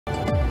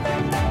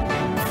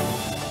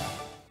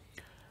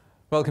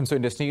Welcome to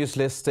Indus News.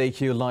 Let's take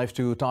you live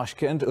to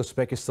Tashkent,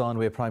 Uzbekistan,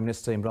 where Prime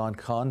Minister Imran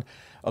Khan,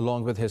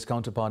 along with his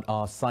counterpart,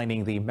 are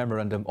signing the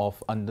Memorandum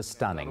of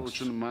Understanding.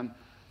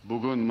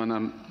 Bugun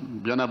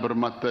yana bir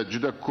marta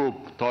juda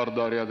ko'p tor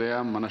doirada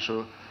ham mana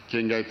shu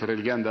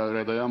kengaytirilgan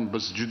davrada ham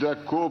biz juda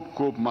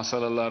ko'p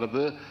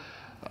masalalarni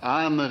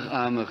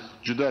aniq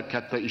juda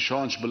katta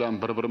ishonch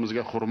bilan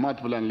bir-birimizga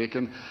hurmat bilan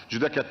lekin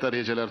juda katta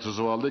rejalar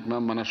tuzib oldik.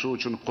 Men mana shu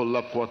uchun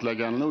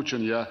qo'llab-quvvatlaganlar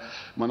uchun ya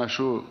mana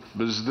shu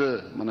bizni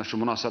mana shu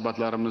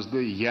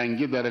munosabatlarimizni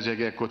yangi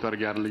darajaga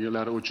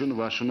ko'targanliklari uchun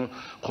va shuni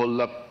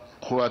qo'llab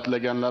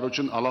quvvatlaganlar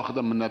uchun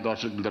alohida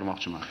minnatdorchilik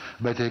bildirmoqchiman.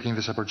 By taking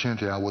this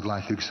opportunity, I would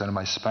like to extend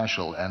my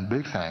special and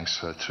big thanks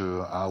to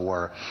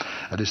our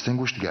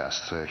distinguished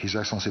guest, His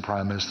Excellency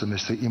Prime Minister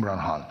Mr. Imran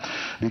Khan,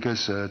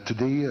 because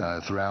today,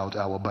 throughout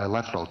our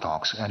bilateral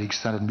talks and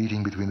extended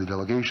meeting between the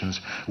delegations,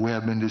 we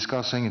have been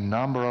discussing a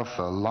number of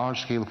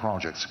large-scale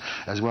projects,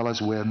 as well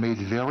as we have made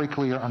very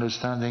clear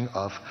understanding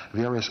of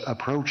various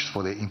approaches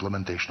for their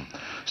implementation.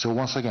 So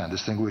once again,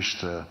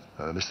 distinguished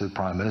Mr.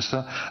 Prime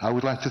Minister, I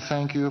would like to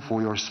thank you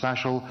for your special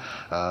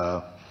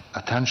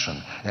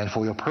attention and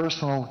for your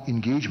personal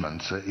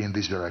engagement in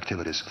these very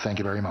activities. Thank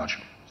you very much.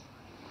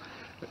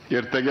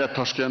 Ertaga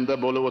Toshkentda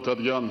bo'lib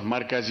o'tadigan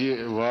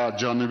Markaziy va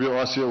Janubiy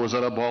Osiyo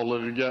o'zaro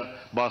bog'liqligiga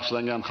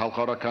bag'ishlangan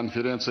xalqaro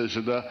konferensiya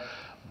ishida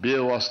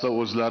bevosita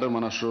o'zlari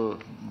mana shu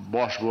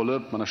bosh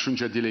bo'lib, mana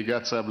shuncha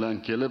delegatsiya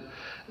bilan kelib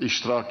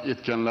ishtirok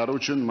etganlari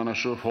uchun mana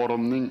shu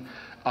forumning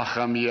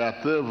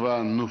ahamiyati va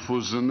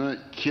nufuzini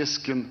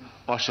keskin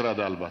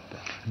oshiradi albatta.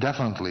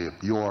 Definitely,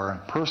 your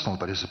personal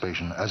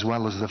participation, as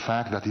well as the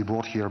fact that you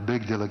brought here a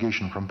big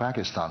delegation from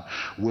Pakistan,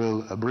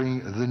 will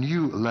bring the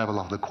new level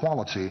of the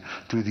quality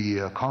to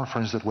the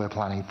conference that we're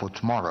planning for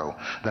tomorrow,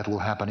 that will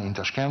happen in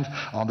Tashkent,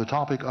 on the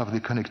topic of the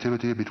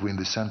connectivity between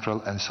the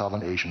Central and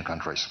Southern Asian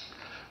countries.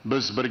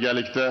 Biz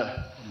birgalikda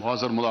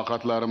hozir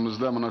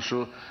muloqotlarimizda mana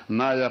shu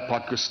Naya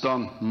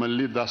Pakistan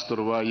milliy dastur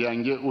va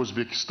yangi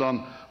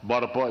O'zbekiston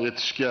barpo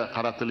etishga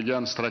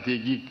qaratilgan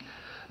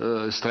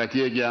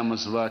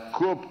strategiyamiz va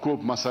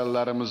ko'p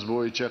masalalarimiz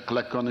bo'yicha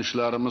qilayotgan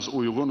ishlarimiz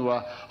uyg'un va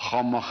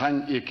xomahang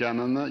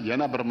ekanini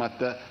yana bir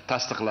marta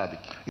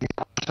tasdiqladik.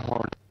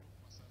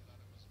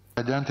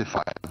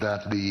 Identify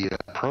that the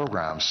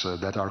programs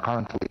that are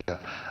currently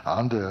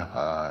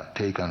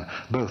undertaken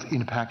both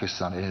in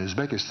Pakistan and in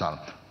Uzbekistan,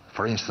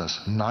 for instance,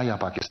 Naya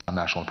Pakistan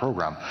National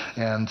Program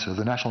and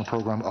the National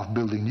Program of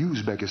Building New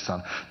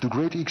Uzbekistan, to a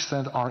great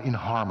extent are in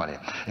harmony,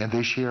 and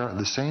they share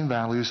the same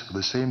values,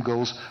 the same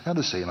goals, and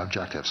the same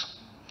objectives.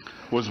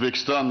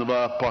 O'zbekiston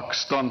va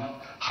Pokiston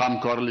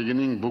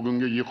hamkorligining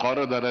bugungi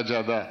yuqori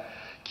darajada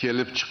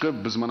kelib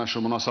chiqib, biz mana shu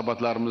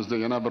munosabatlarimizda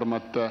yana bir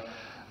marta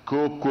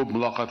ko'p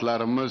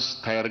muloqotlarimiz,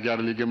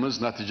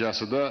 tayyorgarligimiz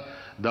natijasida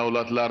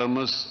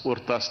davlatlarimiz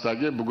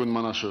o'rtasidagi bugun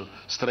mana shu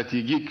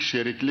strategik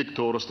sheriklik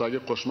to'g'risidagi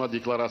qo'shma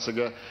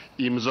deklaratsiyaga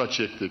imzo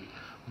chekdik.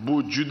 Bu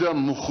juda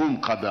muhim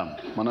qadam.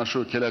 Mana shu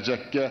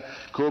kelajakka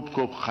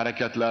ko'p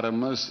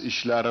harakatlarimiz,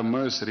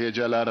 ishlarimiz,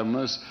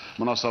 rejalarimiz,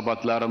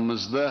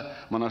 munosabatlarimizda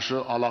mana shu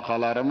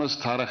aloqalarimiz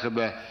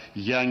tarixida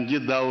yangi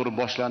davr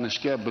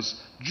boshlanishga biz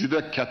juda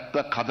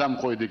katta qadam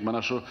qo'ydik.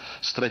 Mana shu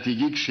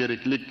strategik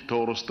sheriklik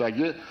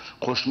to'g'risidagi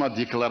qo'shma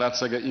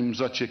deklaratsiyaga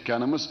imzo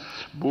chekkanimiz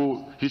bu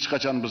hech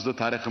qachon bizning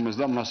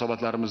tariximizda,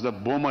 munosabatlarimizda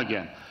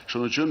bo'lmagan.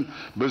 Shuning uchun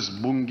biz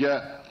bunga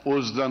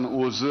o'zdan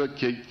o'zi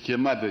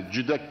kelmadi.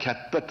 Juda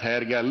katta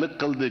tayyorgarlik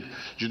qildik,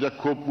 juda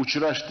ko'p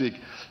uchrashdik,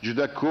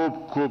 juda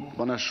ko'p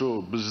mana shu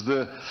bizni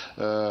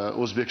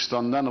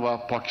O'zbekistondan va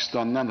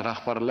Pokistondan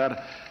rahbarlar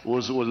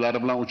o'zlari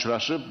bilan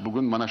uchrashib,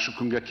 bugun mana shu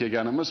kunga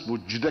kelganimiz bu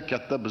juda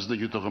katta bizning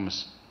yutug'imiz.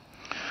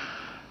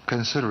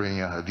 Considering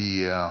the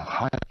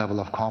high level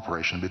of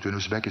cooperation between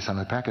Uzbekistan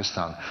and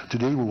Pakistan,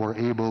 today we were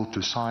able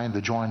to sign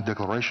the joint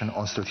declaration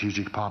on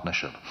strategic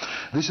partnership.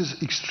 This is an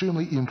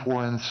extremely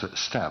important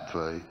step,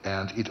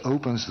 and it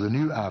opens the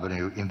new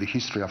avenue in the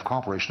history of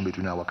cooperation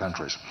between our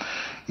countries.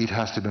 It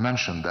has to be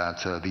mentioned that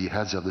the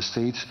heads of the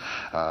states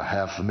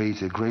have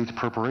made a great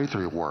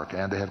preparatory work,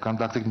 and they have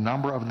conducted a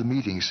number of the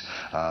meetings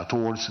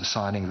towards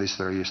signing this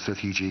very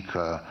strategic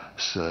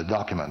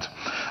document.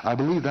 I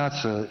believe that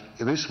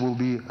this will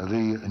be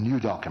the new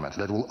document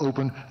that will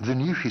open the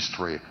new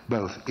history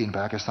both in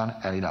Pakistan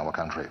and in our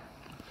country.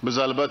 Biz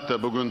albatta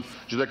bugun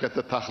juda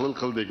katta tahlil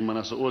qildik.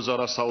 Mana shu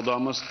o'zaro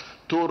savdomiz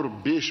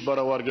 4-5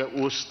 barobarga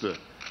o'sdi.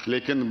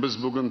 Lekin biz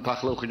bugun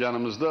tahlil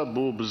qilganimizda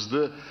bu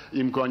bizni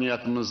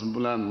imkoniyatimiz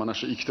bilan mana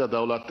shu ikkita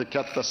davlatning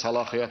katta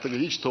salohiyatiga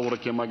hech to'g'ri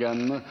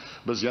kelmaganini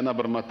biz yana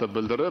bir marta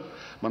bildirib,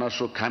 mana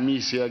shu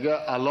komissiyaga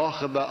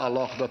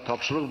alohida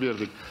topshiriq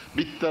berdik.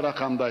 Bitta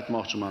raqamda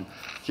aytmoqchiman.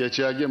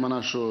 Kechagi mana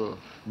shu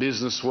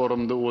biznes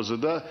forumda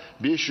o'zida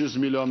 500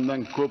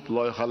 milliondan ko'p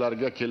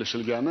loyihalarga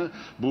kelishilgani,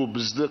 bu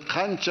bizni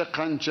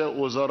qancha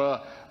o'zaro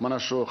mana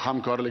shu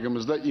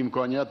hamkorligimizda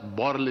imkoniyat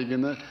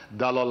borligini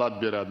dalolat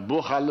beradi.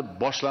 Bu hali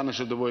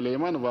boshlanishi deb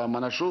o'ylayman va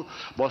mana shu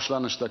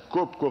boshlanishda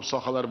ko'p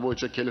sohalar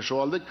bo'yicha kelishib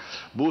oldik.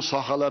 Bu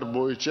sohalar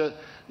bo'yicha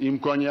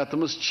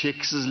imkoniyatimiz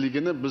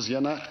cheksizligini biz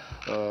yana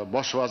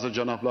bosh vazir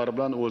janoblari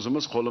bilan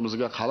o'zimiz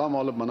qo'limizga qalam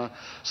olib mana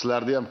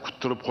sizlarni ham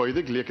kuttirib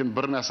qo'ydik, lekin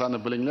bir narsani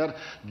bilinglar,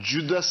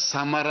 juda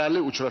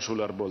samarali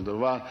uchrashuvlar bo'ldi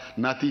va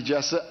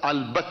natijasi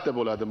albatta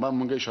bo'ladi. Men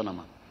bunga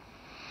ishonaman.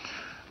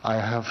 I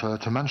have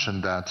to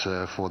mention that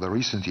for the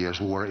recent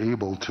years we were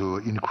able to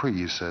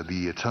increase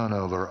the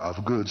turnover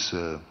of goods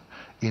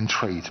in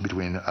trade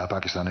between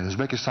Pakistan and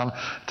Uzbekistan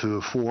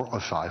to 4 or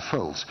 5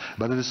 folds.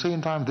 But at the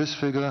same time, this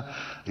figure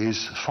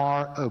is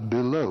far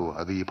below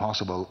the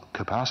possible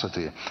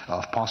capacity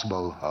of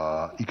possible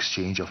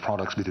exchange of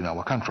products between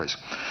our countries.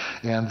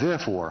 And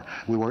therefore,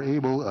 we were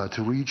able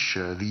to reach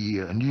the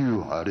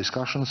new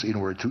discussions in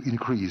order to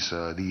increase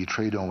the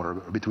trade over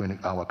between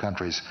our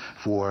countries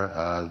for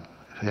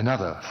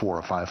another 4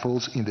 or 5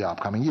 folds in the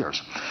upcoming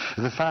years.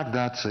 The fact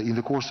that in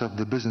the course of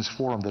the business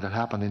forum that had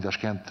happened in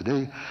Tashkent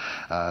today,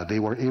 they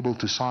were able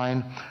to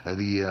sign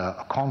the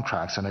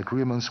contracts and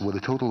agreements with a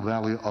total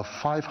value of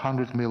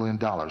 $500 million.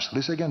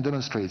 This again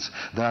demonstrates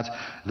that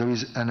there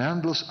is an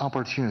endless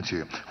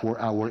opportunity for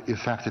our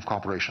effective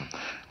cooperation.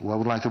 Well, I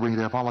would like to bring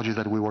the apology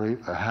that we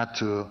had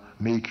to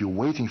make you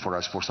waiting for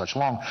us for such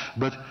long,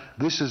 but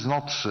this is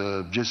not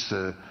just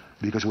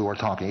because we were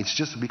talking. It's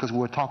just because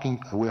we're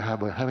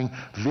having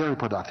very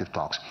productive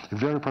talks,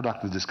 very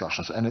productive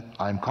discussions, and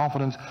I'm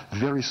confident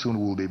very soon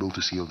we'll be able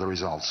to see the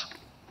results.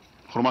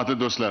 Hurmatli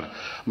do'stlar,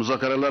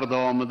 muzokaralar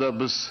davomida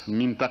biz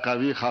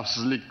mintaqaviy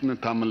xavfsizlikni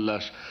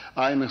ta'minlash,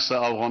 ayniqsa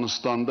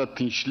Afg'onistonda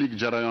tinchlik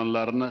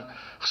jarayonlarini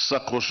hissa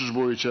qo'shish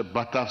bo'yicha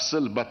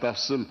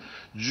batafsil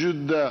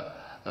juda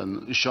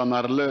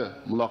ishonarli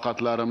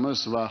muloqotlarimiz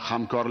va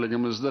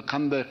hamkorligimizni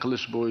qanday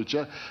qilish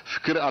bo'yicha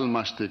fikr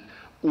almashdik.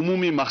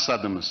 Umumiy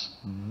maqsadimiz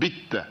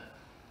bitta.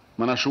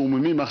 Mana shu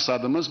umumiy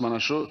maqsadimiz mana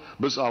shu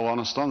biz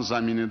Afg'oniston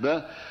zaminida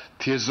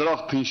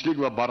tezroq tinchlik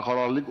va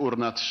barqarorlik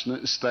o'rnatishni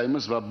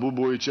istaymiz va bu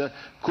bo'yicha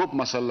ko'p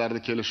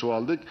masalalarni kelishib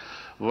oldik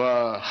va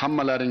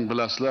hammalaring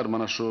bilasizlar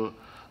mana shu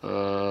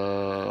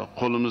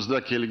qo'limizda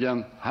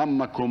kelgan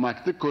hamma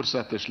ko'makni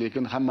ko'rsatish,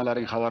 lekin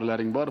hammalaring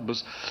xabarlaring bor, biz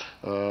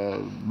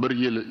 1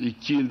 yil,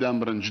 2 yildan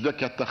beri juda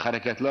katta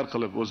harakatlar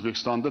qilib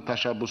O'zbekistonda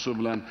tashabbusi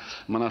bilan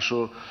mana shu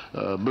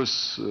biz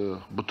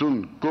butun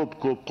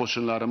ko'p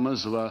qo'shinlarimiz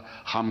va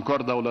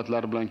hamkor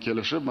davlatlar bilan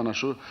kelishib mana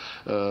shu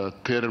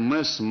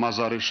Termiz,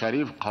 Mazar-i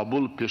Sharif,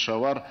 Qabul,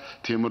 Peshawar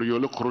temir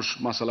yo'li qurish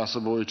masalasi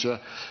bo'yicha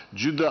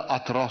juda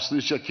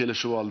atroflicha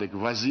kelishib oldik.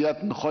 Vaziyat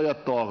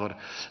nihoyatda og'ir,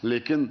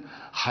 lekin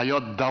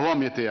hayot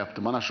davom etyapti.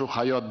 Mana shu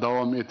hayot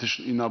davom etish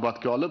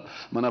inobatga olib,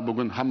 mana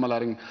bugun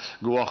hammalaring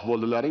guvoh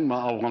bo'ldilaring. Men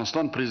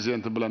Afg'oniston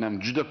prezidenti bilan ham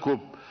juda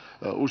ko'p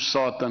 3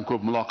 soatdan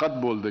ko'p muloqot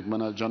bo'ldik.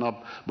 Mana janob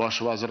bosh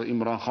vazir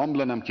Imran xon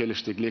bilan ham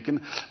kelishdik, lekin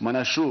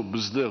mana shu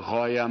bizni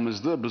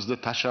g'oyamizni, bizni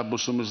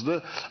tashabbusimizni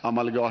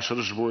amalga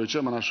oshirish bo'yicha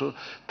mana shu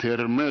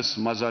Termiz,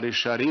 Mazar-i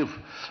Sharif,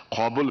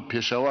 Qabul,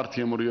 Peshawar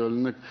temir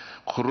yo'lini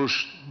qurish,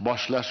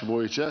 boshlash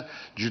bo'yicha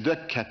juda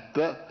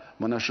katta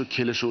mana shu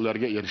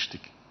kelishuvlarga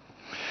erishdik.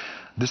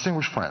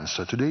 Distinguished friends,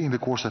 today in the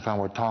course of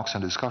our talks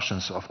and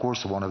discussions, of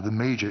course, one of the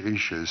major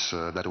issues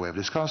that we have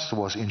discussed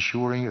was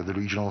ensuring the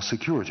regional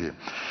security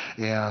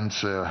and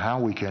how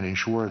we can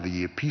ensure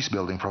the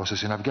peace-building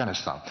process in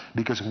Afghanistan,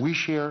 because we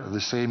share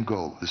the same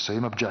goal, the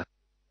same objective.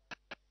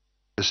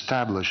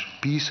 Establish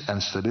peace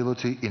and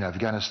stability in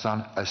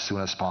Afghanistan as soon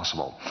as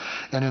possible.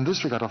 And in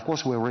this regard, of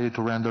course, we are ready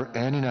to render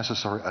any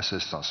necessary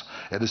assistance.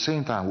 At the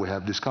same time, we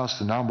have discussed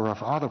a number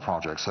of other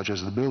projects, such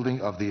as the building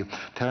of the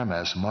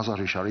Termez,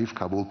 Mazar-i Sharif,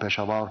 Kabul,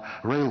 Peshawar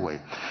railway.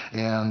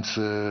 And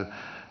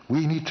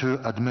we need to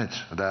admit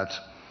that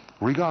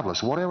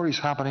regardless, whatever is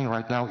happening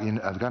right now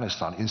in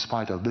Afghanistan, in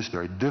spite of this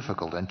very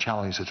difficult and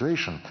challenging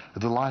situation,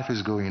 the life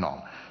is going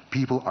on.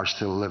 People are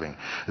still living.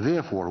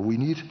 Therefore, we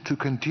need to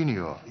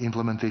continue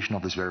implementation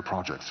of these very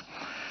projects.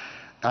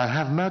 I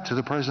have met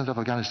the President of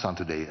Afghanistan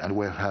today, and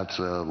we have had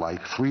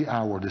like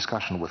 3-hour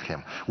discussion with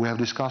him. We have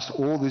discussed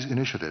all these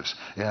initiatives,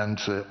 and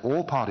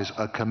all parties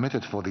are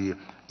committed for the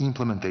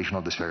implementation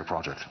of this very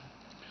project.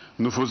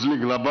 Nüfuzli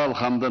global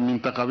hamda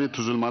mintaqaviy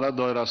tuzilmalar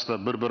doirasida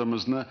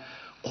bir-birimizni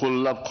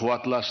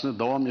qo'llab-quvvatlashni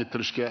davom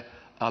ettirishga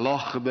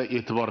alohida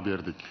e'tibor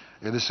berdik.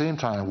 At the same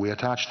time, we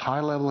attached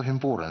high level of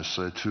importance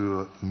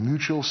to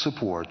mutual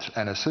support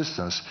and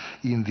assistance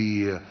in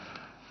the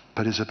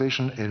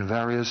participation in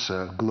various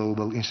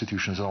global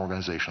institutions and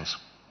organizations.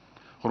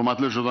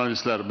 Hurmatli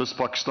jurnalistlar, biz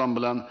Pokiston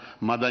bilan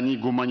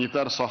madaniy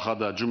gumanitar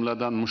sohada,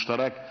 jumladan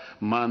mushtarak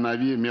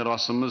ma'naviy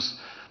merosimiz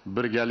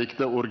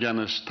birgalikda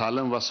o'rganish,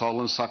 ta'lim va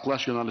sog'liqni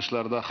saqlash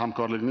yo'nalishlarida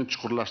hamkorlikni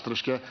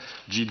chuqurlashtirishga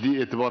jiddiy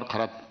e'tibor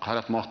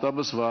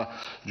qaratmoqdamiz va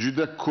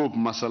juda ko'p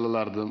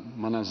masalalarni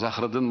mana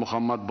Zahriddin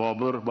Muhammad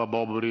Bobur va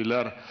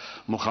Boburiylar,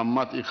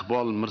 Muhammad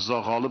Iqbol, Mirzo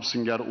G'olib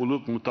singari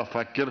ulug'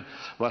 mutafakkir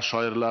va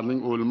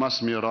shoirlarning o'lmas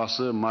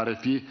merosi,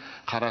 ma'rifiy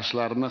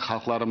qarashlarini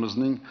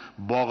xalqlarimizning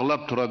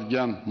bog'lab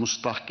turadigan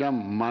mustahkam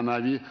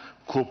ma'naviy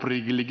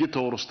ko'prikligi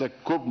to'g'risida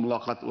ko'p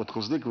muloqot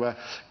o'tkazdik va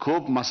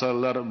ko'p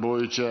masalalar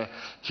bo'yicha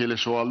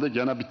kelishib oldik.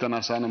 Yana bitta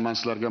narsani men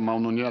sizlarga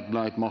mamnuniyat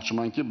bilan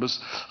aytmoqchimanki, biz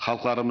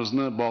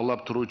xalqlarimizni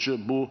bog'lab turuvchi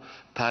bu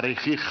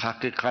tarixiy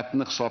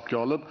haqiqatni hisobga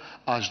olib,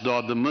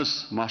 ajdodimiz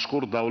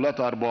mashhur davlat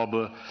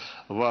arbobi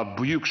va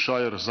buyuk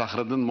shoir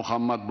Zahriddin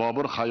Muhammad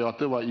Bobur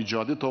hayoti va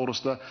ijodi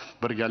to'g'risida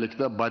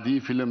birgalikda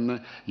badiiy filmni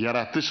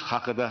yaratish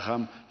haqida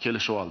ham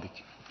kelishib oldik.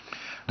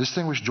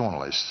 Distinguished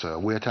journalists,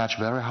 we attach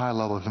very high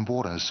level of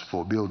importance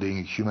for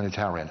building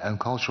humanitarian and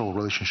cultural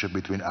relationship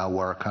between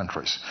our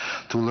countries,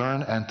 to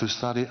learn and to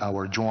study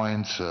our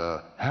joint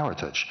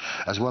heritage,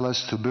 as well as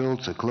to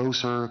build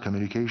closer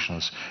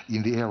communications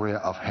in the area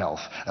of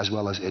health, as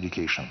well as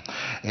education.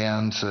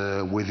 And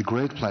with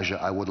great pleasure,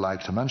 I would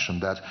like to mention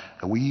that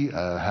we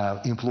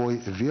employ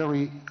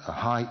very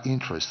high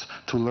interest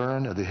to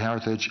learn the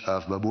heritage of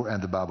Babur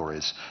and the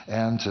Baburids,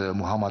 and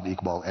Muhammad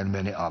Iqbal and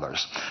many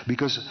others.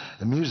 Because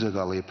Mirza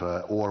Ghalib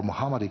or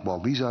Muhammad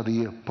Iqbal, these are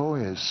the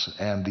poets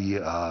and the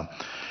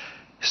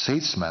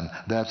statesmen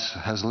that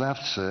has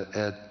left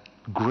a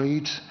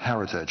great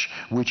heritage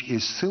which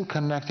is still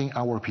connecting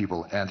our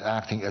people and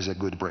acting as a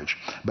good bridge.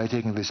 By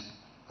taking this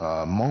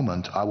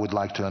moment, I would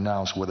like to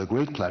announce with a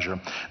great pleasure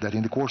that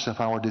in the course of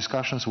our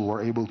discussions we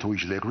were able to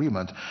reach the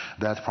agreement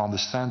that from the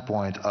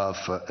standpoint of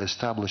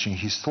establishing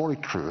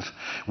historic truth,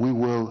 we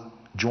will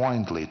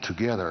jointly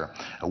together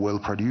will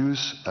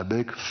produce a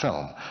big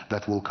film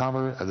that will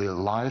cover the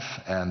life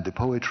and the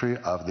poetry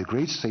of the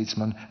great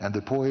statesman and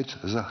the poet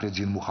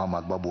Zahriddin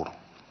Muhammad Babur.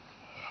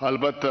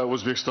 Albatta,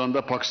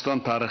 O'zbekistonda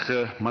Pokiston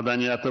tarixi,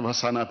 madaniyati va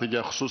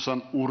san'atiga,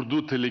 xususan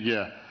urdu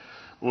tiliga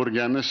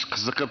o'rganish,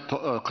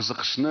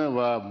 qiziqishni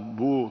va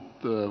bu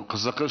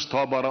qiziqish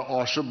tobora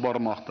oshib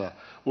bormoqda.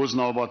 O'z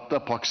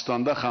navbatida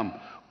Pokistonda ham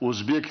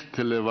o'zbek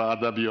tili va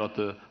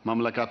adabiyoti,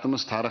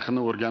 mamlakatimiz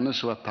tarixini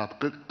o'rganish va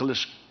tadqiq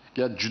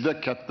qilishga juda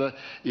katta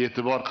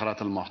e'tibor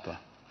qaratilmoqda.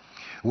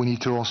 We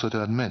need to also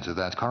admit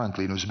that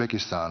currently in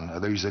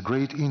Uzbekistan there is a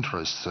great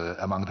interest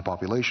among the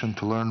population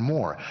to learn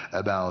more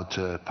about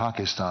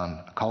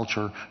Pakistan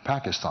culture,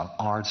 Pakistan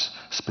arts,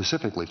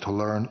 specifically to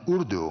learn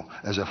Urdu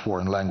as a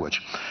foreign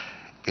language.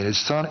 In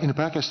its turn, in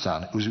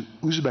Pakistan,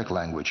 Uzbek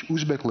language,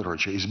 Uzbek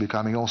literature is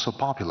becoming also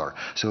popular.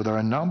 So there are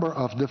a number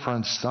of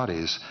different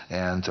studies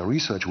and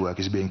research work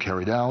is being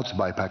carried out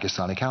by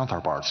Pakistani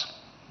counterparts.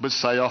 Biz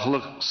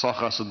sayyohlik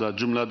sohasida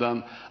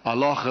jumladan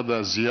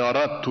alohida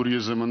ziyorat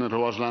turizmini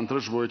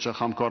rivojlantirish bo'yicha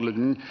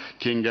hamkorlikni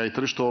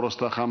kengaytirish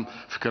to'g'risida ham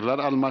fikrlar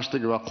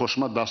almashdik va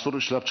qo'shma dastur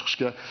ishlab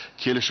chiqishga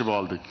kelishib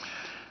oldik.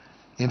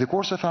 In the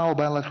course of our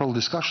bilateral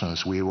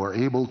discussions, we were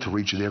able to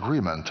reach the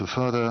agreement to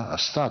further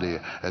study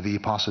the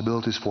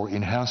possibilities for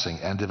enhancing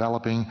and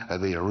developing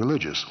the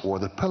religious or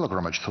the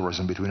pilgrimage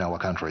tourism between our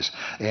countries.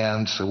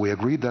 And we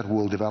agreed that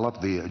we'll develop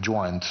the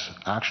joint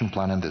action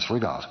plan in this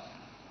regard.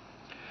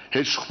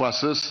 Hech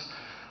shubhasiz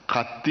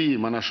qat'iy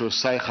mana shu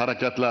sa'y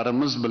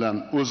harakatlarimiz bilan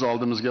o'z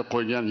oldimizga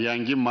qo'ygan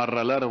yangi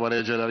marralar va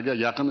rejalarga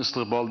yaqin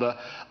istiqbolda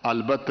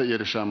albatta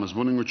erishamiz.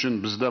 Buning uchun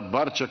bizda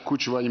barcha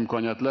kuch va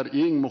imkoniyatlar,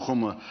 eng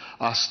muhimi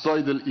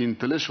astoydil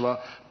intilish va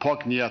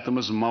pok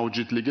niyatimiz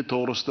mavjudligi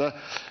to'g'risida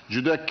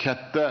juda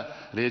katta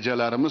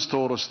rejalarimiz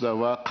to'g'risida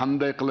va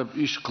qanday qilib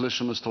ish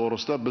qilishimiz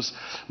to'g'risida biz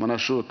mana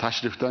shu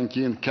tashrifdan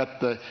keyin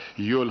katta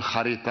yo'l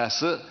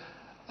xaritasi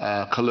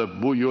qilib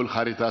bu yo'l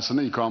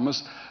xaritasini ikomiz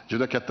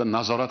juda katta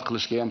nazorat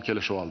qilishga ham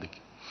kelishib oldik.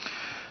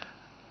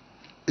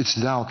 It's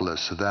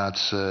doubtless that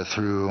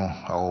through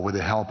or with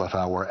the help of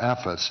our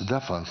efforts,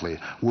 definitely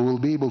we will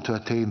be able to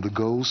attain the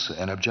goals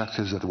and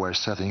objectives that we're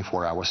setting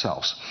for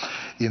ourselves.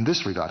 In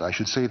this regard, I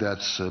should say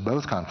that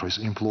both countries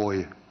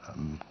employ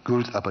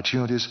good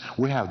opportunities,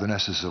 we have the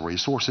necessary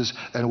resources,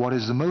 and what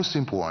is the most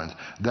important,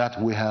 that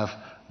we have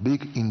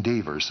big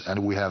endeavors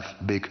and we have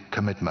big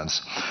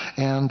commitments.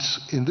 And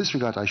in this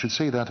regard, I should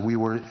say that we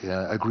were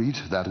agreed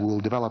that we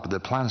will develop the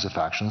plans of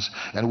actions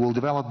and we'll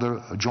develop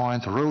the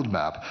joint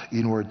roadmap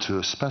in order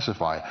to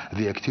specify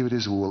the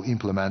activities we will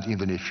implement in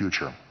the near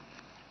future.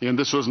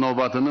 Endi so'z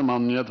navbatini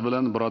mamnuniyat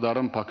bilan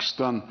birodarim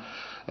Pakistan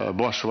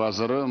bosh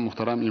vaziri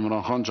muhtaram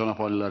Imran Khan janob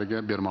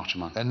olilariga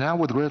bermoqchiman. And now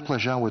with great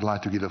pleasure I would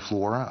like to give the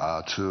floor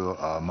to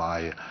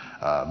my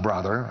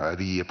brother,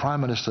 the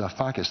Prime Minister of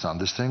Pakistan,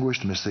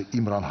 distinguished Mr.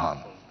 Imran Khan.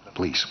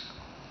 Please.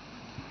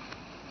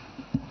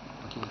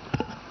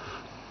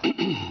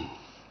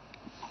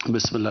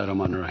 Bismillah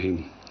ar-Rahman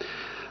ar-Rahim.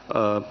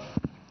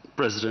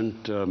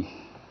 President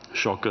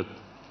Shavkat,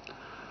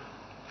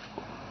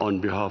 on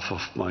behalf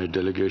of my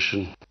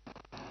delegation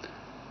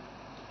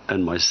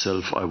and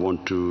myself, I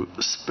want to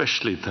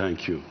especially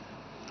thank you.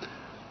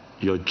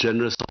 Your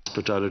generous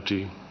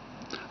hospitality,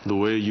 the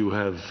way you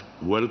have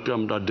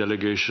welcomed our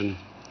delegation,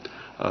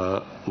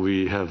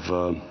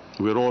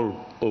 we're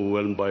all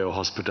overwhelmed by your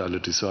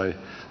hospitality. So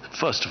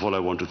first of all, I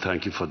want to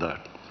thank you for that.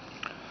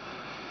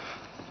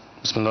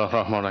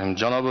 Bismillahirrahmanirrahim.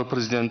 Janob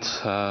Prezident,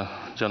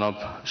 Janob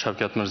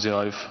Shavkat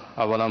Mirziyoyev,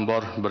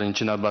 avvalambor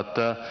birinchi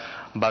navbatda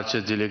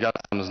barcha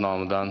delegatsiyamiz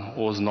nomidan,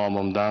 o'z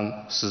nomimdan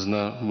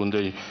sizni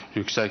bunday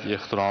yuksak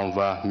ehtirom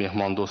va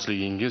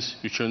mehmondo'stligingiz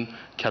uchun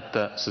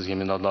katta sizga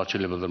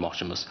minnatdorchilik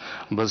bildirmoqchimiz.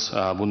 Biz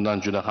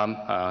bundan juda ham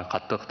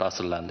qattiq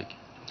ta'sirlandik.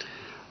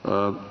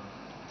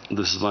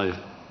 This is my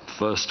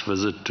first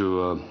visit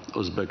to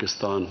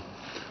Uzbekistan,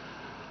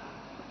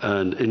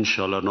 and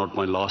inshallah not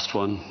my last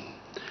one.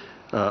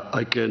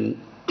 I can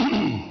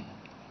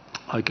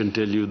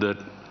tell you that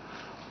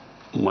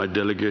my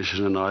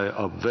delegation and I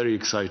are very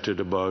excited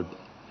about,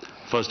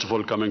 first of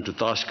all, coming to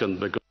Tashkent,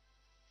 because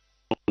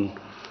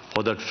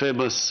for that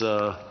famous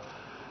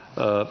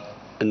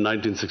in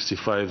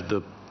 1965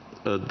 the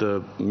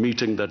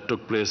meeting that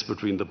took place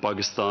between the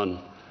Pakistan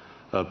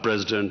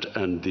President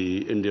and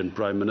the Indian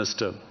Prime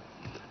Minister,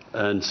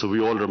 and so we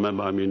all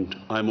remember. I mean,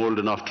 I'm old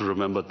enough to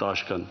remember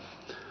Tashkent.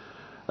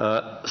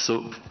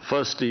 So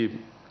firstly,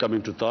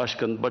 coming to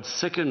Tashkent, but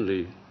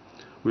secondly,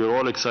 we are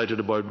all excited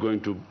about going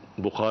to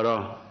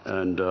Bukhara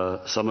and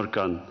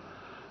Samarkand,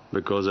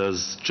 because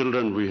as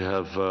children we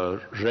have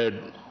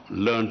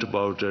learnt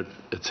about it,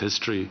 its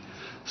history.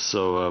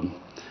 So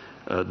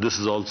this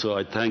is also,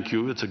 I thank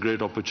you, it's a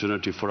great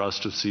opportunity for us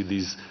to see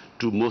these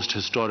two most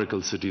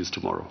historical cities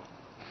tomorrow.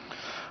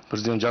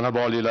 Prezident janob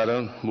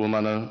oliylari, bu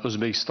meni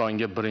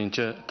O'zbekistonga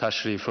birinchi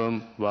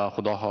tashrifim va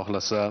Xudo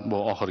xohlasa bu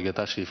oxirgi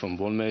tashrifim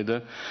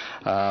bo'lmaydi.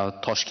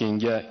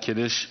 Toshkentga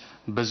kelish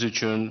biz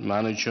uchun,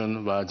 men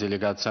uchun va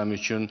delegatsiyam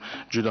uchun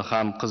juda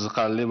ham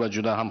qiziqarli va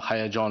juda ham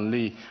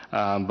hayajonli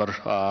bir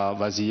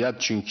vaziyat,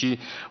 chunki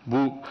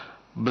bu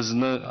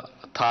bizni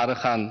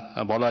tarixan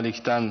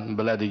bolalikdan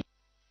biladigan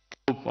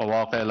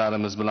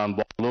voqealarimiz bilan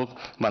bog'liq.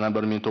 Mana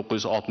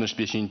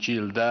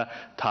 1965-yilda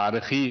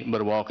tarixiy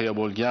bir voqea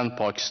bo'lgan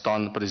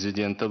Pokiston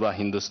prezidenti va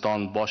Hindiston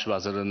bosh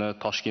vazirini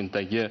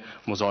Toshkentdagi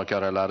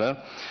muzokaralari,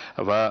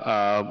 va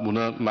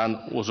buni men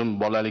o'zim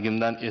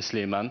bolaligimdan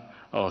eslayman.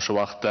 O'sha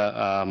vaqtda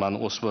men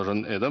o'smir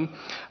edim.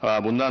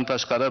 Bundan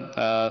tashqari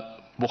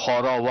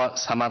Buxoro va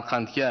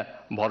Samarqandga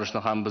borishni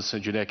ham biz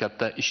juda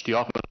katta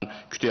ishtiyoq bilan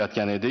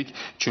kutayotgan edik,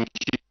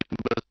 chunki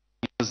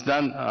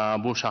bizdan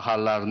bu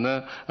shaharlarni,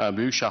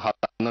 buyuk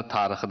shaharlarni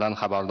tarixidan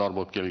xabardor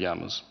bo'lib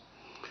kelganmiz.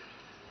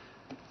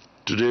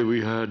 Today we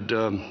had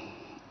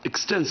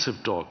extensive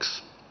talks,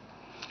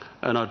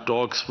 and our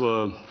talks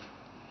were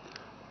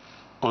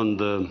on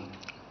the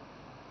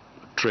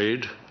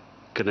trade,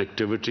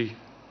 connectivity,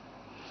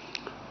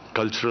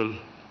 cultural,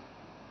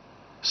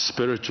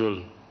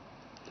 spiritual,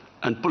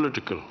 and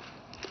political.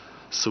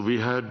 So we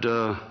had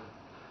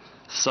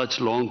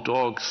such long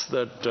talks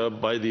that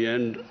by the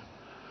end,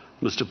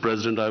 Mr.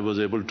 President, I was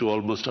able to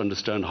almost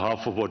understand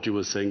half of what you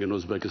were saying in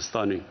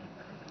Uzbekistani.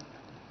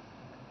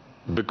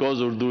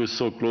 Because Urdu is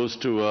so close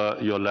to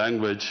your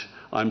language,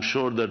 I'm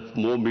sure that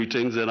more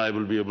meetings and I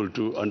will be able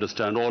to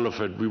understand all of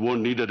it. We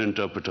won't need an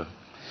interpreter.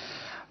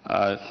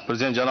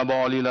 Prezident janob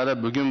oliylari,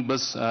 bugun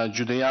biz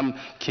juda ham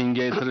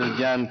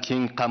kengaytirilgan,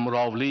 keng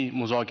qamrovli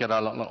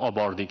muzokaralarni olib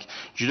bordik.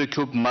 Juda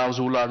ko'p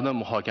mavzularni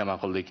muhokama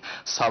qildik.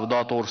 Savdo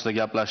to'g'risida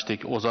gaplashdik,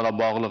 o'zaro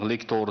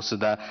bog'liqlik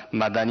to'g'risida,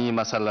 madaniy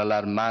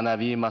masalalar,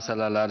 ma'naviy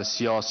masalalar,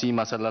 siyosiy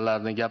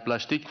masalalarni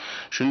gaplashdik.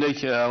 Shunday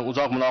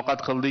uzoq muloqot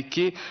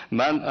qildikki,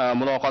 men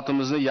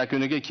muloqotimizni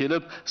yakuniga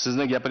kelib,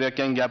 sizni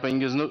gapirayotgan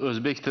gapingizni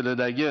o'zbek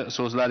tilidagi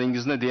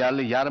so'zlaringizni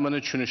deyarli yarmini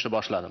tushunishni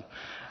boshladim.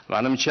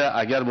 Menimcha,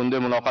 agar bunday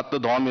muloqotni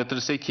davom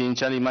ettirsak,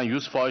 keyinchalik men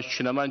 100%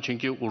 tushunaman,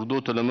 chunki urdu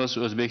tilimiz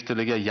o'zbek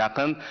tiliga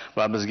yaqin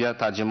va bizga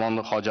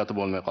tarjimonning hojati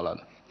bo'lmay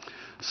qoladi.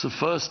 So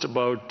first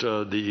about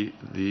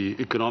the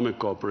economic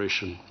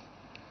cooperation.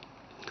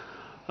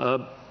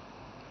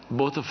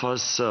 Both of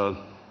us are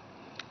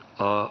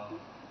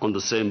on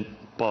the same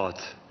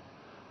path.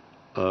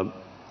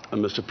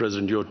 Mr.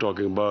 President, you're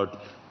talking about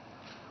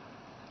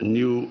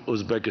new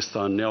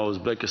Uzbekistan, Naya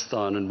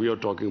Uzbekistan, and we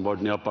are talking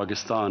about Naya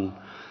Pakistan.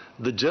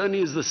 The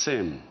journey is the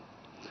same.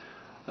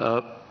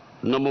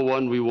 Number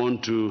one, we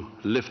want to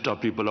lift our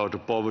people out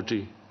of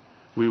poverty.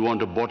 We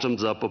want a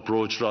bottoms-up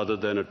approach rather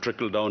than a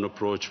trickle-down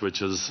approach, which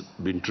has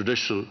been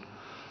traditional.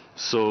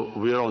 So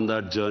we are on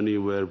that journey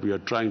where we are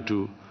trying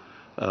to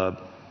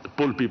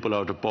pull people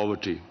out of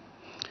poverty.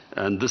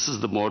 And this is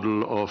the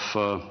model of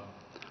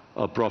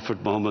our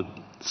Prophet Muhammad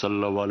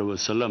sallallahu alaihi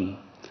wasallam.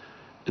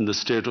 In the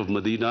state of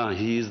Medina,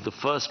 he is the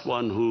first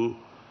one who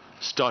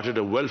started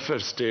a welfare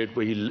state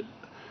where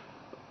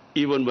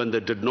even when they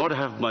did not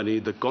have money,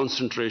 the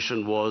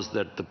concentration was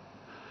that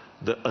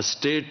a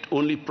state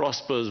only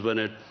prospers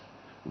when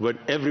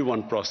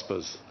everyone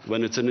prospers,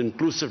 when it's an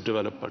inclusive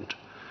development.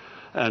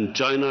 And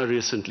China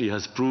recently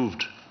has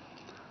proved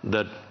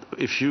that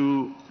if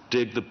you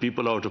take the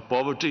people out of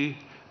poverty,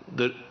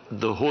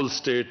 the whole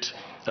state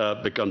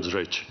becomes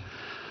rich.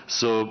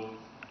 So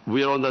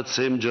we are on that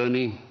same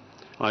journey.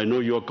 I know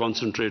you're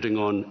concentrating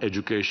on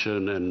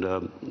education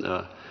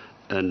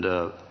and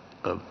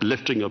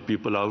lifting your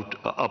people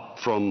up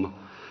from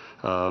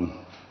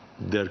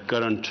their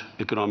current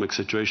economic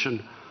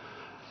situation.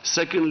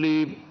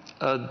 Secondly,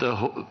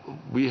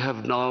 we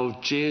have now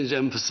changed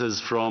emphasis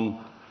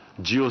from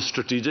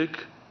geostrategic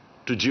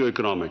to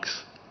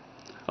geoeconomics.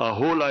 Our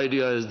whole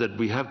idea is that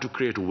we have to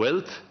create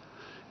wealth.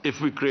 If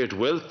we create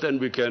wealth, then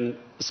we can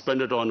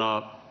spend it on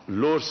our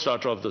lower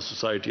strata of the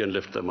society and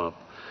lift them up.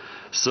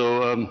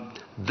 So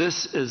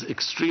this is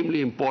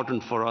extremely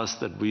important for us,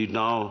 that we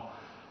now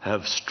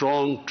have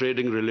strong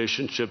trading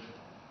relationship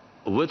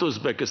with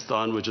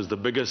Uzbekistan, which is the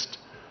biggest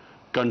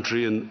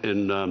country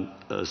in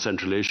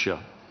Central Asia.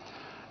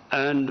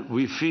 And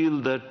we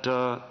feel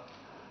that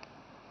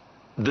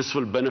this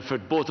will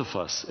benefit both of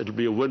us. It will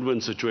be a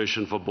win-win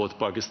situation for both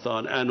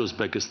Pakistan and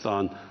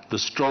Uzbekistan, the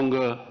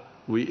stronger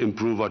we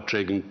improve our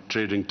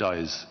trading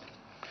ties.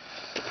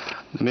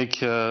 Demak,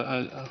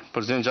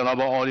 Prezident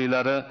janobi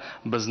oliylari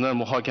bizni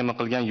muhokama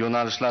qilgan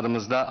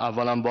yo'nalishlarimizda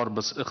avvalambor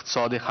biz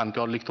iqtisodiy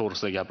hamkorlik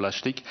to'g'risida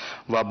gaplashdik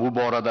va bu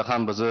borada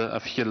ham bizi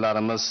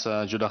fikrlarimiz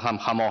juda ham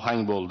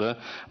hamohang bo'ldi.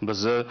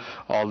 Bizni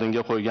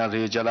oldinga qo'ygan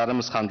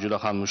rejalarimiz ham juda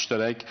ham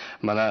mushtarak.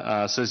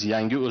 Mana siz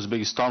yangi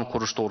O'zbekiston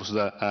qurish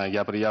to'g'risida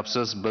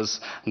gapiryapsiz. Biz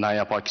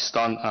Naya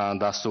Pakistan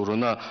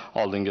dasturini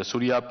oldinga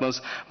suryapmiz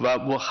va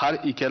bu har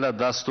ikkala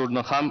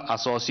dasturni ham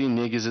asosiy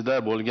negizida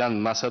bo'lgan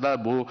masala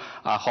bu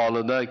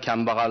aholida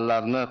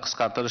kambag'allarni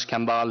qisqartirish,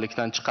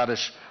 kambag'allikdan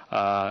chiqarish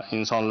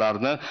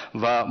insonlarni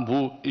va bu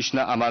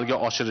ishni amalga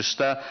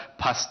oshirishda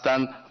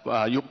pastdan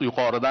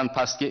yuqoridan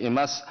pastga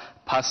emas,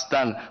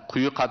 pastdan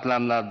quyi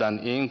qatlamlardan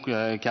eng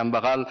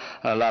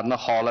kambag'allarni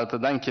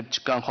holatidan kelib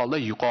chiqqan holda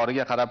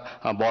yuqoriga qarab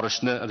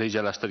borishni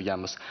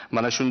rejalashtirganmiz.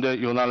 Mana shunday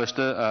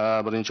yo'nalishda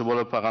birinchi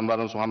bo'lib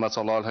payg'ambarimiz Muhammad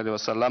sallallohu alayhi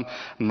vasallam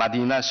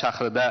Madina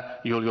shahrida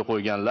yo'lga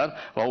qo'yganlar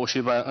va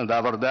o'sha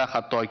davrda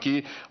hattoki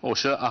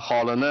o'sha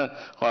aholini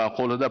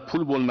qo'lida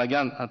pul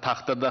bo'lmagan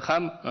taqdirda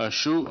ham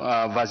shu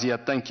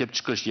vaziyatdan kelib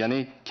chiqish, ya'ni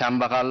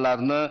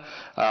kambag'allarni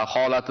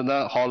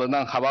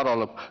holidan xabar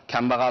olib,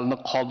 kambag'alni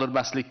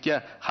qoldirmaslikka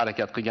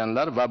harakat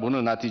qilganlar va buni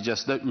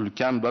natijasida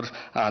ulkan bir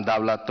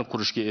davlatni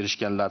qurishga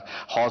erishganlar.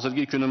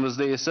 Hozirgi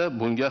kunimizda esa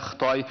bunga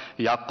Xitoy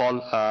yaqqol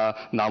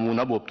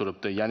namuna bo'lib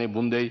turibdi. Ya'ni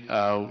bunday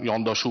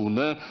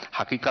yondashuvni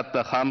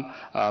haqiqatda ham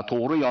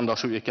to'g'ri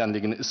yondashuv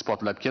ekanligini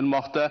isbotlab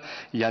kelmoqda.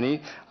 Ya'ni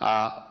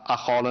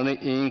aholini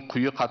eng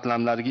quyi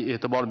qatlamlariga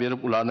e'tibor berib,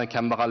 ularni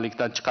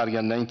kambag'allikdan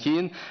chiqargandan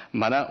keyin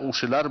mana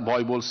o'shalar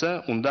boy bo'lsa,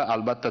 unda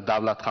albatta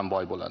davlat ham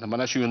boy bo'ladi.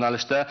 Mana shu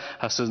yo'nalishda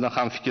sizni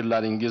ham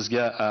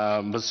fikrlaringizga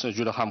biz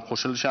juda ham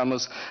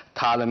qo'shilishamiz.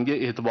 Ta'limga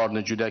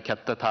e'tiborni juda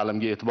katta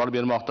ta'limga e'tibor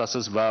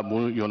bermoqdasiz va bu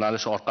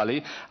yo'nalish orqali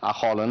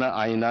aholini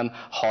aynan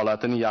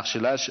holatini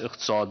yaxshilash,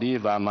 iqtisodiy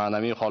va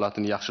ma'naviy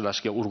holatini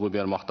yaxshilashga urg'u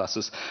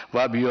bermoqdasiz.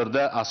 Va bu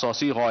yerda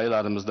asosiy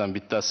g'oyalarimizdan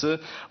bittasi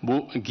bu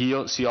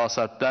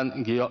geosiyosatdan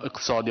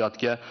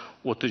geoiqtisodiyotga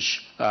o'tish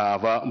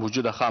va bu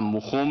juda ham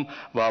muhim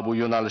va bu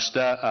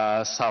yo'nalishda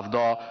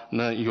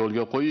savdoni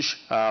yo'lga qo'yish,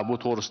 bu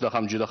to'g'risida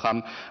ham juda ham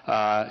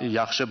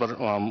yaxshi bir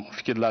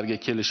fikrlarga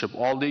kelishib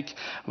oldik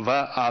va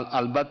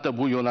albatta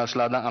bu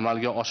yo'nalishlarni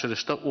amalga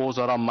oshirishda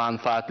o'zaro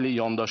manfaatli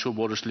yondashuv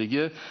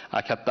bo'lishligi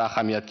katta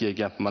ahamiyatga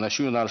ega. Mana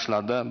shu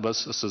yo'nalishlarda biz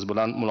siz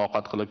bilan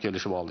muloqot qilib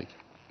kelishib oldik.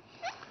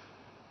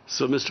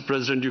 So Mr.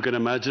 President, you can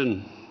imagine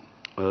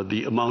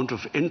the amount of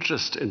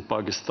interest in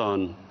Pakistan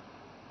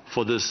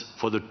for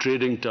the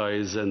trading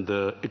ties and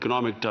the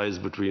economic ties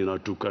between our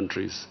two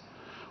countries.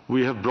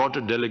 We have brought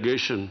a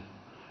delegation.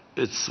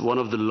 It's one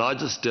of the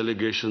largest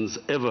delegations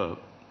ever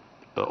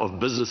of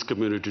business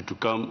community to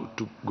come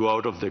to go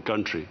out of their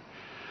country.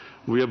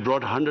 We have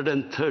brought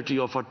 130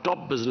 of our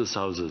top business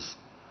houses.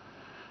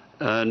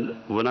 And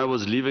when I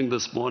was leaving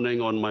this morning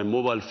on my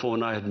mobile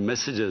phone, I had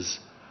messages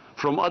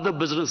from other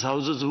business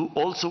houses who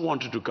also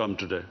wanted to come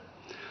today.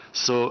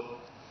 So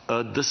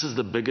this is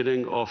the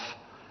beginning of,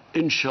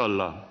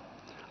 inshallah,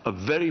 a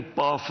very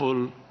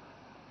powerful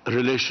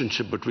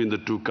relationship between the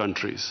two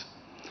countries.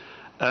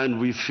 And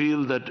we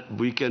feel that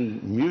we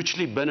can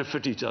mutually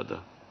benefit each other.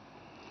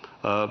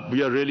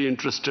 We are really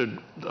interested.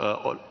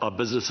 Our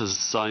business has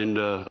signed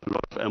a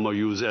lot of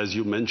MOUs, as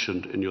you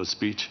mentioned in your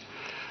speech.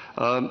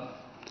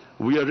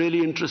 We are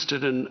really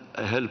interested in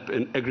help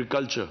in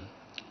agriculture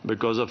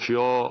because of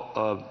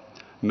your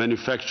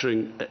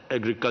manufacturing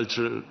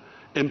agricultural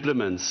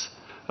implements,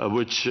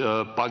 which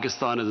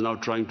Pakistan is now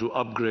trying to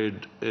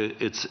upgrade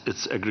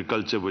its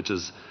agriculture, which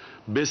is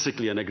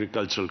basically an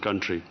agricultural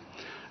country.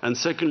 And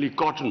secondly,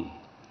 cotton.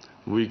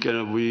 We're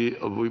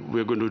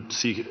going to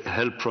seek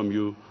help from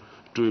you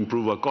to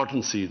improve our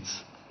cotton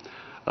seeds.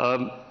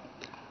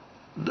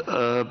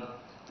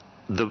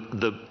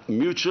 The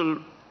mutual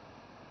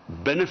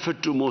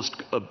benefit to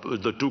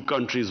the two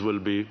countries will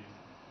be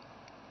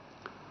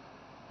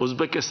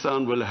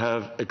Uzbekistan will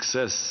have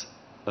access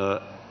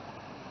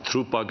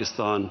through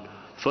Pakistan.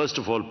 First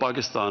of all,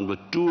 Pakistan with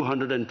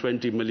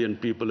 220 million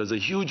people is a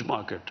huge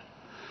market.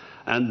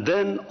 And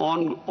then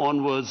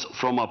onwards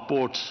from our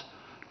ports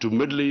to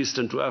Middle East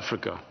and to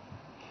Africa.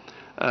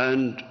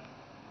 And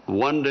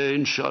one day,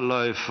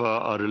 inshallah, if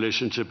our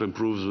relationship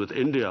improves with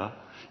India,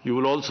 you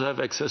will also have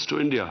access to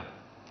India.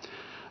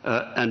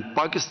 And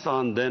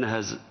Pakistan then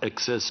has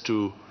access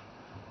to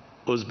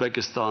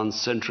Uzbekistan,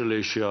 Central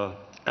Asia,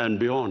 and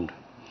beyond.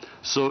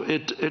 So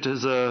it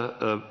is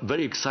a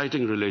very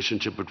exciting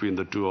relationship between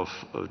the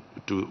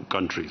two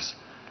countries.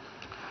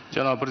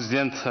 Janob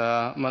Prezident,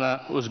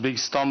 mana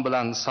O'zbekiston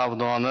bilan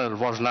savdoni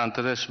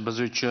rivojlantirish biz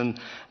uchun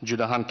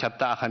juda ham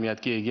katta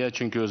ahamiyatga ega,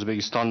 chunki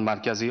O'zbekiston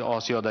Markaziy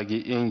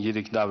Osiyodagi eng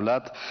yirik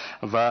davlat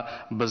va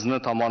bizni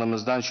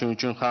tomonimizdan shuning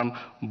uchun ham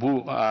bu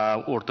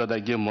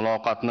o'rtadagi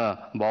muloqotni,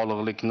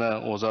 bog'liqlikni,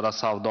 o'zaro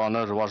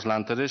savdoni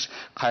rivojlantirish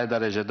qay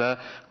darajada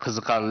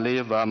qiziqarli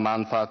va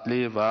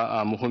manfaatli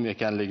va muhim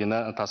ekanligini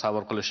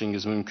tasavvur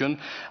qilishingiz mumkin.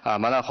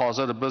 Mana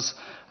hozir biz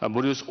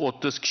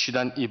 130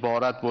 kishidan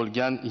iborat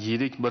bo'lgan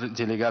yirik bir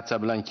delegatsiya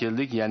bilan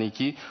keldik,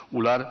 ya'niki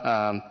ular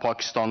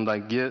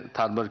Pokistondagi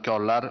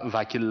tadbirkorlar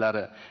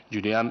vakillari,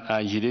 juda ham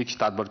yirik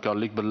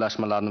tadbirkorlik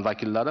birlashmalarining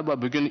vakillari va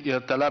bugun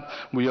ertalab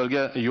bu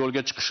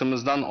yo'lga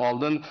chiqishimizdan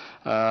oldin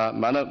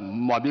mana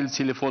mobil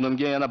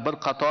telefonimga yana bir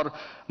qator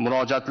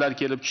murojaatlar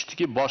kelib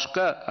tushdiki,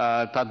 boshqa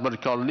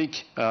tadbirkorlik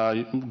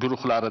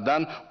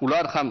guruhlaridan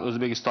ular ham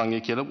O'zbekistonga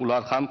kelib,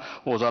 ular ham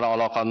o'zaro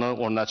aloqani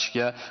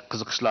o'rnatishga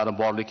qiziqishlari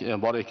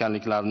bor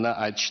ekanliklarini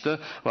aytishdi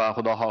va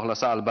xudo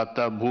xohlasa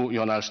albatta bu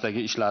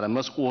yo'nalishdagi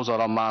ishlarimiz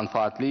o'zaro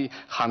manfaatli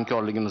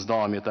hamkorligimiz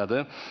davom etadi.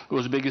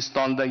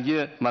 O'zbekistondagi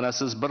mana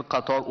siz bir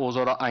qator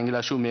o'zaro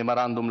anglashuv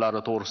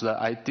memorandumlari to'g'risida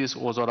aytdingiz,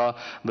 o'zaro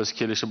biz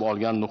kelishib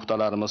olgan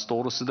nuqtalarimiz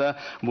to'g'risida.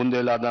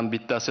 Bundaylardan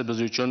bittasi biz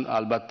uchun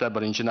albatta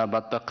birinchi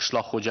navbatda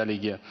qishloq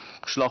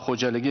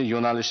xo'jaligi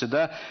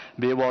yo'nalishida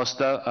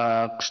bevosita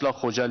qishloq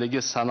xo'jaligi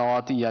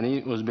sanoati, ya'ni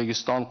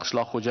O'zbekiston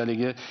qishloq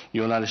xo'jaligi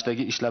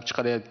yo'nalishidagi ishlab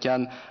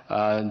chiqarayotgan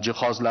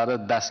jihozlari,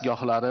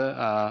 dastgohlari,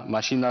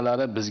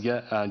 mashinalari bizga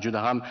juda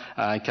ham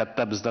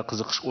katta bizda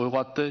qiziqish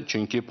uyg'otdi,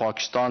 chunki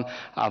Pokiston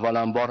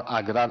avvalambor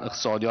agrar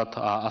iqtisodiyot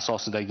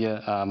asosidagi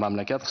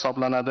mamlakat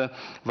hisoblanadi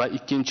va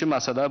ikkinchi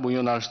masala bu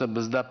yo'nalishda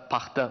bizda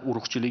paxta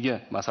urug'chiligi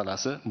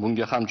masalasi.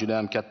 Bunga ham juda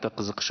ham katta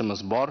qiziqishimiz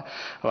bor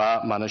va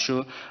mana shu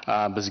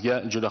bizga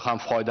juda ham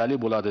foydali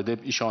bo'ladi deb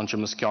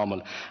ishonchimiz komil.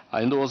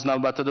 Endi o'z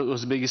navbatida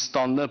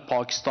O'zbekistonni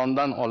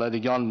Pokistondan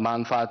oladigan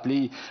manfaatli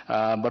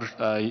bir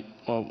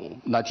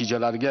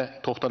natijalarga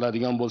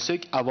to'xtaladigan bo'lsak,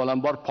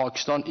 avvalambor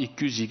Pokiston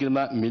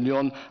 220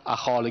 million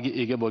aholiga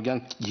ega bo'lgan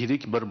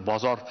yirik bir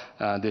bozor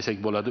desak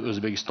bo'ladi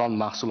O'zbekiston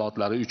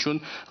mahsulotlari uchun,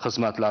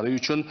 xizmatlari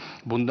uchun.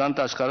 Bundan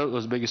tashqari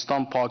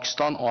O'zbekiston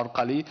Pokiston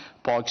orqali,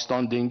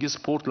 Pokiston dengiz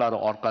portlari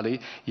orqali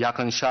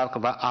Yaqin Sharq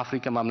va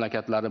Afrika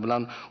mamlakatlari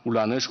bilan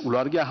ulanish,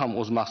 ularga ham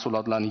o'z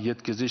mahsulotlarini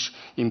yetkazish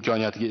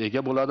imkoniyatiga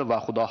ega bo'ladi va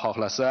xudo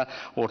xohlasa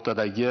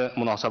o'rtadagi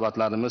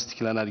munosabatlarimiz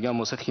tiklanadigan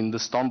bo'lsa,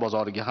 Hindiston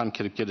bozoriga ham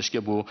kirib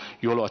kelishga bu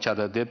yo'l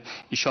ochadi deb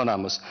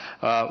ishonamiz.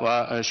 Va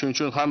shuning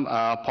uchun ham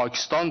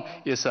Pokiston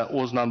esa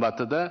o'z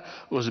navbatida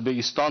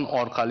O'zbekiston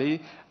orqali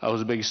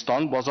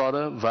O'zbekiston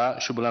bozori va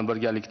shu bilan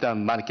birgalikda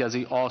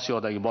Markaziy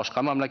Osiyodagi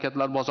boshqa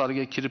mamlakatlar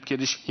bozoriga kirib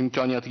kelish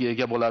imkoniyatiga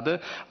ega bo'ladi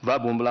va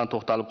bu bilan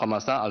to'xtalib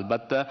qolmasdan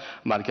albatta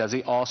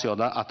Markaziy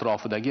Osiyoda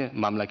atrofidagi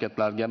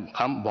mamlakatlarga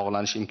ham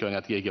bog'lanish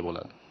imkoniyatiga ega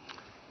bo'ladi.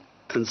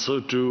 And so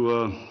to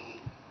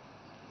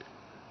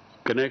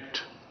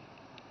connect,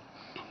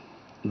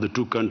 the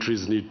two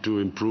countries need to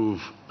improve,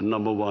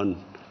 number one,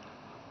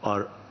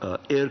 our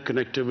air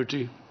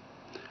connectivity.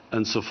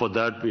 And so for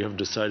that, we have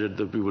decided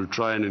that we will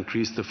try and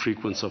increase the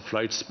frequency of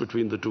flights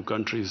between the two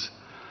countries.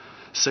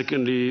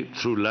 Secondly,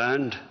 through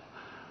land,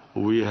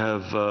 we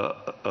have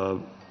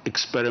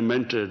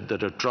experimented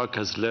that a truck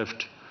has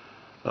left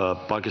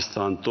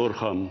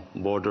Pakistan-Torkham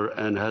border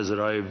and has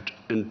arrived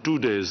in 2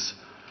 days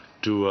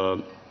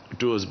to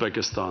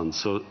Uzbekistan.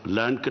 So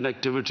land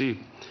connectivity,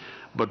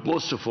 but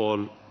most of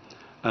all,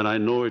 and I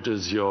know it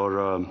is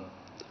your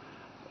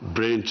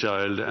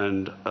brainchild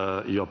and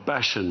your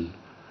passion,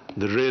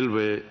 the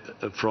railway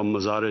from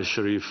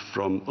Mazar-e-Sharif,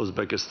 from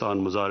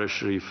Uzbekistan,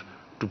 Mazar-e-Sharif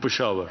to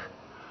Peshawar,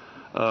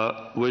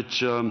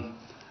 which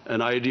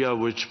an idea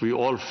which we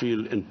all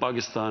feel in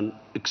Pakistan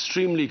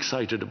extremely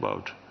excited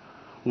about.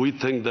 We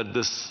think that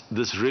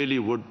this really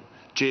would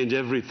change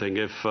everything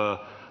if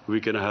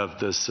we can have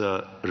this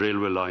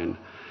railway line.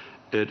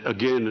 It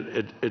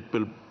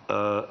will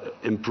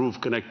improve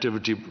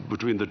connectivity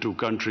between the two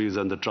countries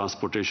and the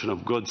transportation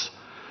of goods.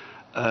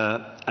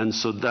 And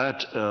so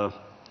that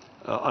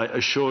I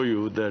assure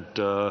you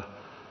that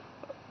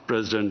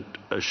President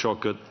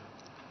Shavkat,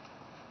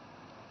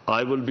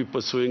 I will be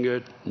pursuing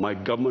it, my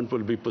government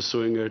will be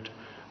pursuing it,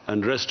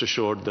 and rest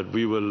assured that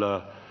we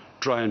will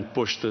try and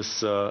push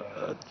this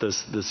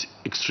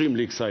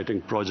extremely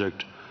exciting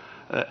project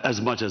as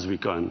much as we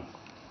can.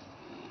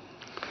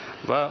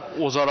 Va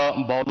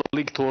o'zaro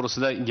bog'liqlik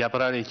to'g'risida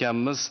gapirar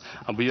ekanmiz.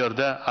 Bu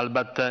yerda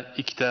albatta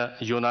ikkita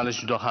yo'nalish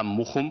juda ham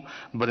muhim.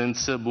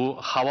 Birinchisi bu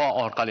havo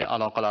orqali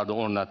aloqalarni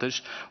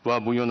o'rnatish va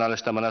bu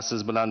yo'nalishda mana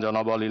siz bilan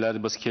janob oliylar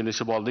biz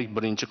kelishib oldik.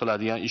 Birinchi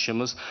qiladigan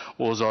ishimiz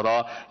o'zaro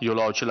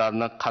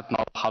yo'lovchilarni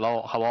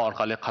havo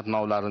orqali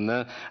qatnovlarini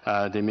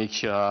demak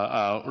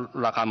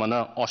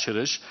raqamini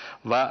oshirish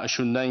va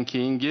shundan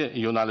keyingi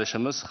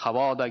yo'nalishimiz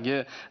havodagi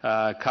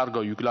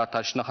kargo yuklar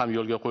tashishni ham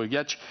yo'lga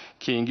qo'ygach,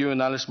 keyingi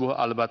yo'nalish bu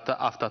albatta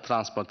albatta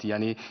avtotransport,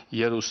 ya'ni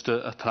yer usti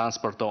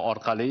transporti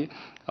orqali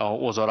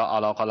o'zaro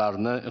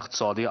aloqalarni,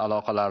 iqtisodiy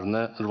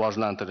aloqalarni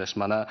rivojlantirish.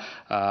 Mana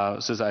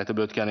siz aytib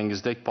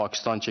o'tganingizdek,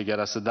 Pokiston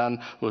chegarasidan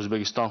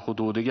O'zbekiston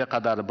hududiga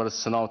qadar bir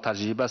sinov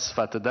tajriba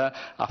sifatida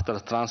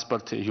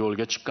avtotransport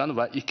yo'lga chiqqan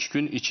va 2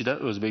 kun ichida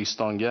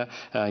O'zbekistonga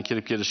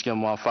kirib kelishga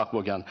muvaffaq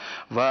bo'lgan.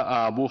 Va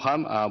bu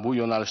ham bu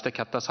yo'nalishda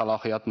katta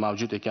salohiyat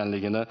mavjud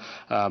ekanligini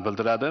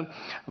bildiradi.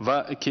 Va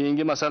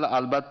keyingi masala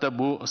albatta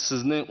bu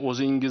sizning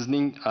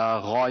o'zingizning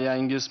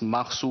g'oyangiz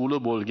mahsuli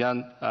bo'lgan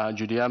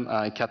juda ham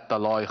katta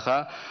loyiha.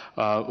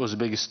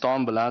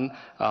 O'zbekiston bilan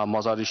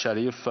Mozori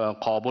Sharif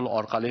Qobul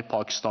orqali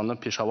Pokistonning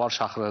Peshawar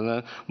shahrini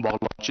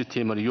bog'lovchi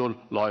temir yo'l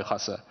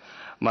loyihasi.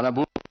 Mana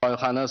bu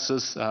loyihani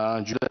siz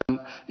juda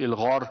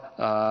ilg'or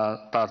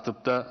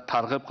tartibda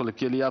targ'ib qilib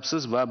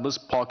kelyapsiz va biz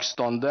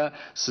Pokistonda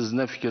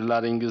sizni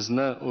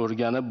fikrlaringizni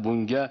o'rganib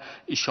bunga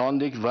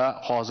ishondik va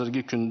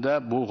hozirgi kunda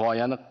bu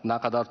g'oyani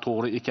naqadar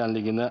to'g'ri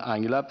ekanligini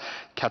anglab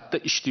katta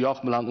ishtiyoq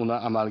bilan uni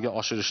amalga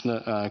oshirishni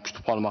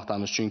kutib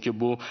qolmoqdamiz. Chunki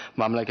bu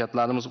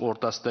mamlakatlarimiz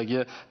o'rtasidagi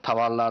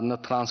tovarlarni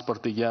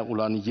transportiga,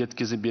 ularni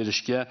yetkazib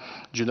berishga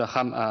juda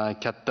ham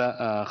katta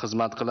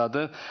xizmat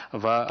qiladi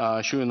va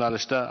shu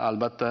yo'nalishda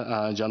albatta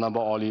janob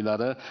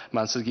oliylari,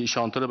 men sizga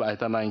ishontirib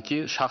aytamanki,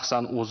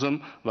 shaxsan o'zim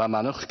va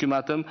meni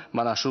hukumatim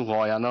mana shu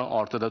g'oyani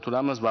ortida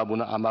turamiz va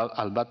buni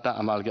albatta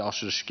amalga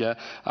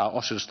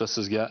oshirishda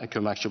sizga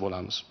ko'makchi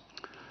bo'lamiz.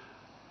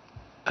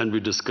 And we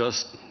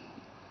discussed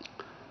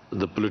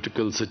the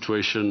political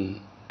situation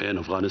in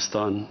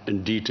Afghanistan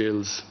in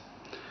details.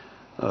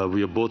 We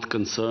are both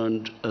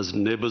concerned as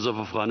neighbors of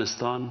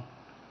Afghanistan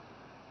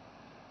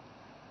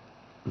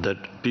that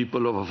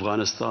people of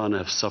Afghanistan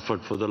have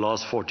suffered for the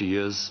last 40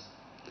 years.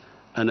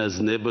 And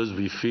as neighbors,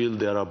 we feel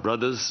they are our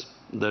brothers,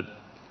 that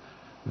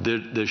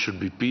there should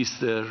be peace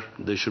there,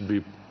 there should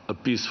be a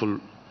peaceful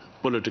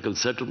political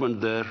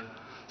settlement there.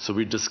 So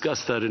we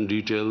discussed that in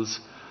details,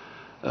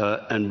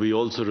 and we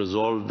also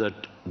resolved that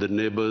the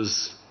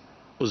neighbors,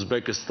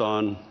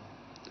 Uzbekistan,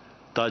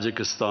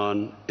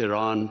 Tajikistan,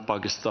 Iran,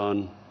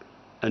 Pakistan,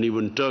 and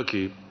even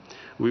Turkey,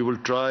 we will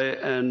try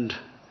and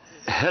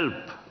help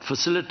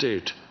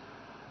facilitate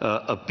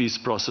a peace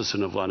process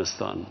in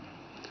Afghanistan.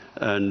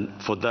 And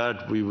for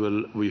that,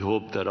 we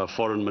hope that our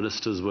foreign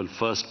ministers will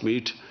first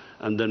meet,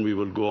 and then we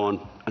will go on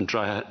and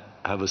try to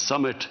have a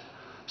summit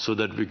so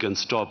that we can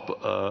stop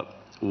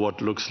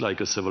what looks like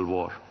a civil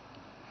war.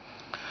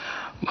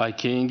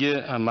 Keyingi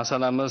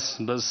masalamiz,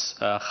 biz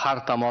har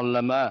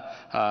tomonlama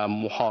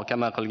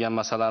muhokama qilgan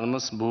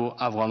masalarimiz bu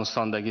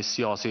Afg'onistondagi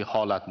siyosiy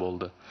holat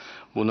bo'ldi.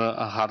 Buni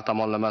har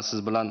tomonlama siz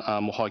bilan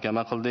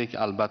muhokama qildik.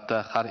 Albatta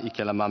har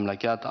ikkala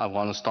mamlakat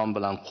Afg'oniston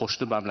bilan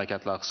qo'shni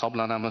mamlakatlar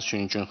hisoblanamiz.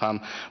 Shuning uchun ham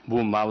bu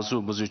mavzu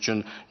biz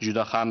uchun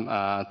juda ham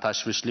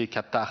tashvishli,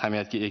 katta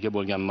ahamiyatga ega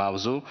bo'lgan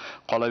mavzu.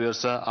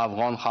 Qolaversa,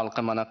 afg'on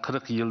xalqi mana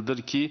 40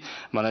 yildirki,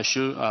 mana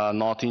shu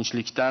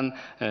notinchlikdan,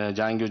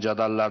 jang va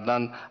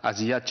jadallardan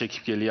aziyat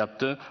chekib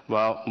kelyapti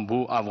va bu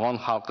afg'on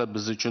xalqi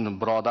biz uchun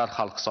birodar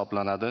xalq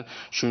hisoblanadi.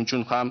 Shuning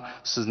uchun ham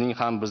sizning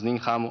ham bizning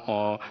ham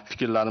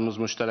fikrlarimiz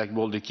mushtarak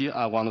bo'ldiki,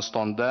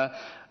 Afg'onistonda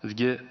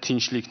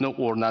tinchlikni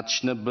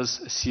o'rnatishni biz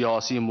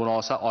siyosiy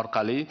murosa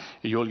orqali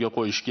yo'lga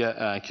qo'yishga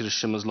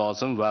kirishimiz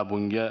lozim va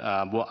bunga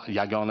bu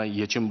yagona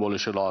yechim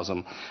bo'lishi lozim.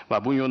 Va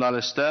bu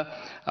yo'nalishda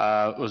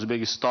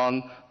O'zbekiston,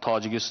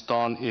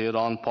 Tojikiston,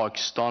 Eron,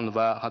 Pokiston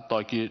va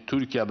hattoki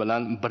Turkiya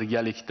bilan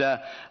birgalikda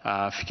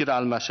fikr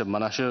almashib,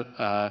 mana shu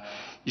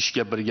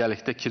ishga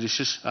birgalikda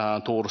kirishish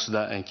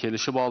to'g'risida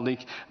kelishib oldik.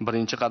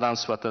 Birinchi qadam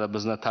sifatida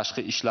bizni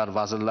tashqi ishlar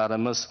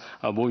vazirlarimiz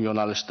bu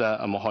yo'nalishda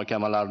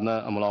muhokamalarni,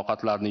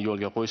 muloqotlarni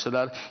yo'lga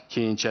qo'ysalar,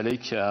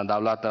 keyinchalik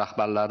davlat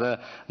rahbarlari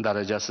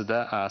darajasida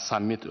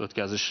summit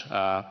o'tkazish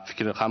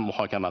fikri ham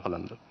muhokama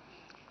qilindi.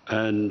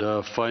 And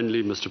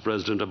finally, Mr.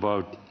 President,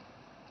 about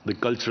the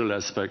cultural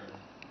aspect.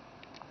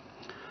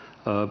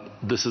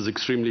 This is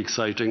extremely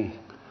exciting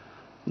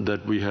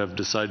that we have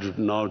decided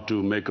now to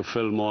make a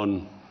film on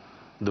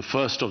the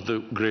first of the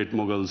great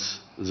Mughals,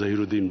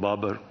 Zahiruddin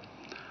Babur.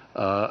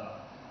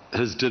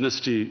 His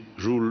dynasty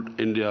ruled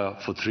India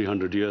for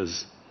 300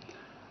 years.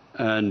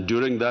 And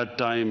during that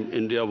time,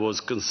 India was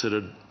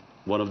considered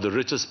one of the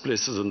richest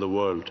places in the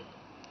world.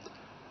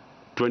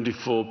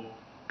 24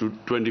 to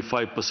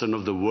 25%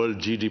 of the world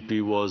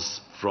GDP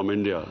was from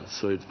India.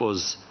 So it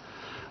was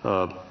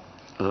a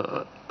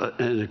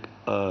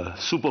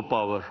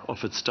superpower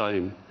of its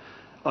time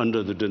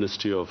under the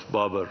dynasty of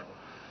Babur.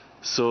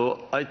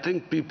 So I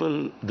think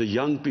people, the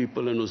young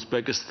people in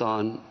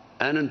Uzbekistan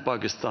and in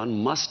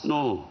Pakistan must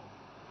know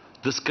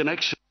this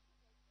connection.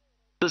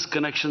 This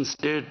connection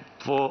stayed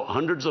for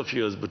hundreds of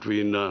years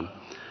between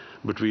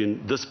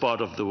this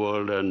part of the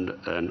world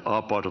and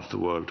our part of the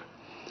world.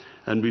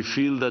 And we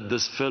feel that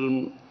this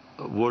film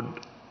would,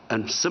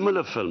 and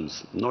similar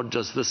films, not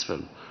just this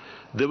film,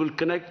 they will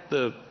connect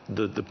the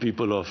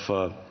people of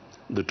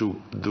the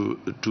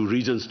two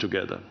regions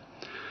together.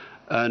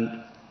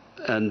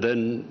 And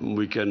then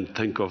we can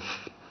think of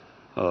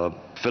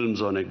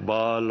films on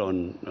Iqbal,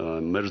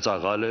 on Mirza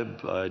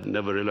Ghalib. I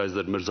never realized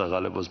that Mirza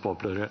Ghalib was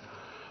popular here.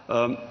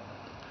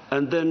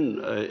 and then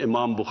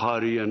Imam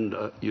Bukhari and,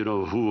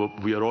 who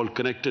we are all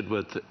connected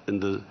with in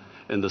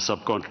the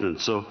subcontinent.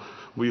 So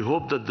we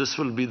hope that this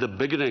will be the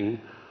beginning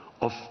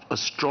of a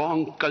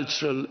strong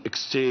cultural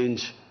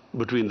exchange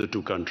between the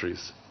two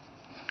countries.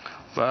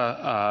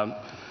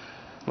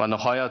 Va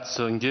nihoyat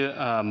so'nggi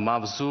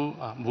mavzu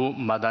bu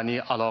madaniy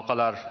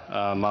aloqalar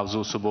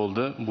mavzusi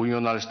bo'ldi. Bu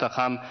yo'nalishda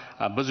ham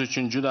biz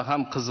uchun juda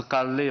ham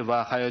qiziqarli va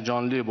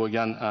hayajonli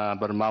bo'lgan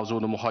bir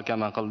mavzuni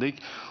muhokama qildik.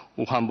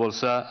 U ham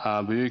bo'lsa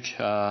buyuk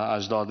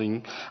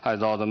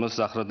ajdodimiz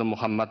Zahiriddin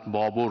Muhammad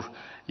Bobur,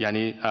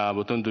 ya'ni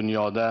butun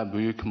dunyoda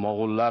buyuk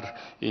Mo'g'ullar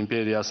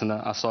imperiyasini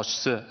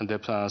asoschisi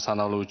deb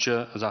sanaluvchi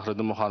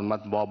Zahiriddin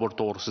Muhammad Bobur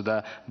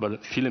to'g'risida bir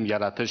film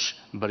yaratish,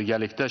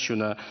 birgalikda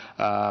shuni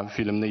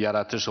filmni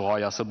yaratish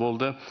g'oyasi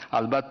bo'ldi.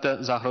 Albatta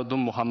Zahiriddin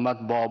Muhammad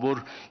Bobur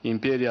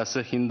imperiyasi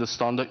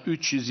Hindistonda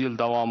 300 yil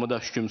davomida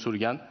hukm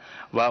surgan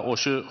va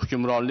o'sha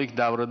hukmronlik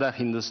davrida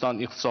Hindiston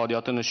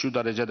iqtisodiyotini shu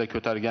darajada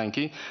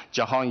ko'targanki,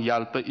 jahon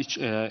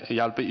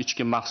yalpi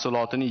ichki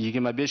mahsulotining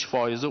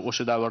 25%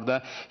 o'sha davrda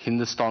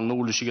Hindistonni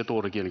ulushiga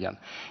to'g'ri kelgan.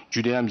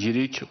 Juda ham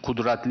yirik,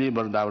 qudratli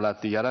bir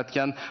davlatni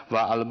yaratgan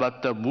va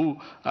albatta bu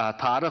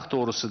tarix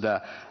to'g'risida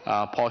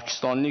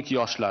pokistonlik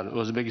yoshlar,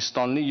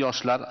 o'zbekistonlik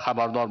yoshlar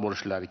xabardor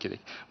bo'lishlari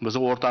kerak.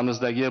 Bizning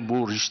o'rtamizdagi bu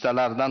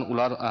rishtalardan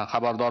ular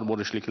xabardor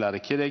bo'lishliklari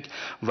kerak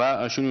va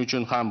shuning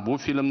uchun ham bu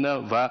filmni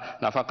va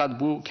nafaqat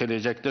bu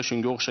kelajakda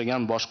shunga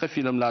o'xshagan boshqa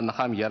filmlarni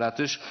ham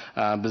yaratish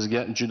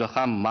bizga juda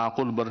ham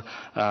ma'qul bir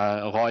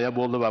g'oya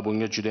bo'ldi va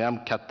bunga juda ham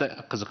katta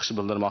qiziqish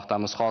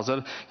bildirmoqdamiz. Hozir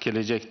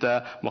kelajakda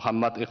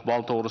Muhammad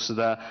Iqbol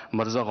to'g'risida,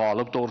 Mirzo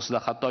G'olib to'g'risida,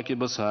 hattoki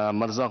biz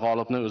Mirzo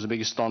G'olibni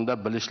O'zbekistonda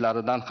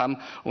bilishlaridan ham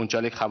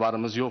unchalik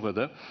xabarimiz yo'q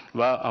edi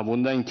va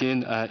bundan keyin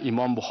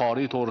Imom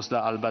Buxoriy to'g'risida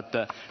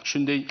albatta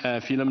shunday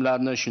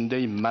filmlarni,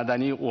 shunday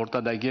madaniy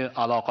o'rtadagi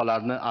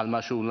aloqalarni,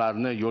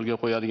 almashuvlarni yo'lga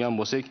qo'yadigan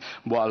bo'lsak,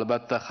 bu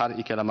albatta har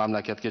ikkala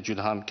mamlakatga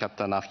juda ham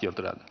katta naf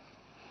keltiradi.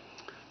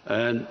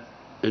 And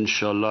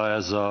inshallah,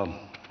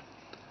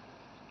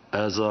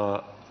 as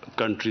our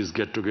countries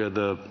get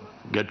together,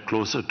 get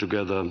closer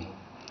together,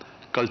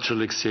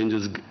 cultural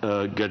exchanges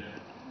get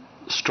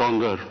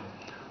stronger,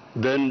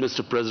 then,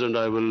 Mr. President,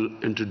 I will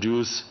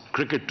introduce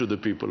cricket to the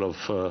people of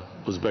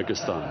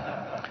Uzbekistan.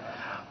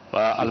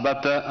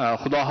 Albatta,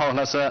 Xudo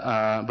xohlasa,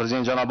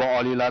 Prezident janobi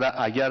oliylari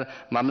agar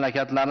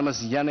mamlakatlarimiz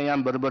yana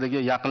ham bir-biriga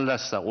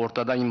yaqinlashsa,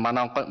 o'rtadagi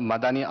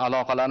madaniy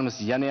aloqalarimiz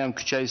yana ham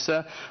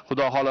kuchaysa,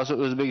 Xudo xohlasa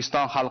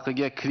O'zbekiston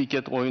xalqiga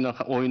kriket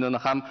o'yinini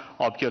ham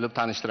olib kelib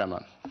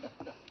tanishtiraman.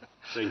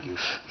 Thank you.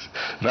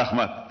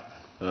 Rahmat.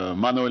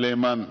 Men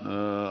o'ylayman,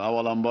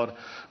 avvalambor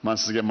men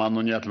sizga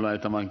mamnuniyat bilan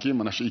aytamanki,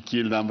 mana shu 2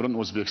 yildan burun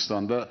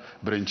O'zbekistonda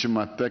birinchi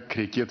marta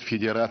kriket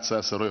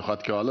federatsiyasi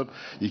ro'yxatga olib,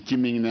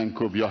 2000 dan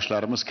ko'p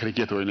yoshlarimiz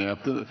kriket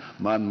o'ynayapti.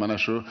 Men mana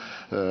shu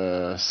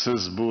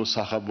siz bu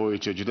soha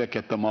bo'yicha juda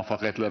katta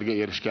muvaffaqiyatlarga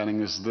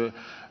erishganingizni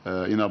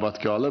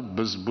inobatga olib,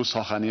 biz bu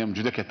sohani ham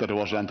juda katta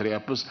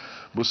rivojlantiryapmiz.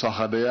 Bu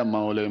sohada ham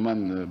men o'ylayman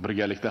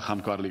birgalikda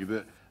hamkorlikni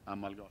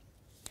amalga oshiramiz.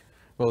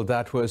 Well,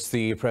 that was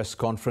the press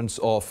conference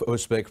of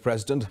Uzbek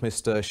President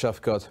Mr.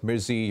 Shavkat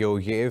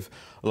Mirziyoyev,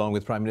 along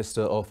with Prime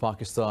Minister of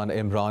Pakistan,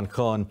 Imran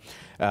Khan.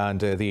 And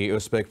the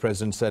Uzbek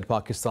President said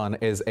Pakistan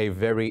is a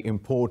very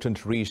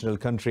important regional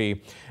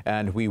country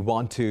and we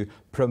want to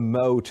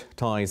promote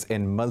ties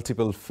in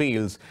multiple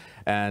fields.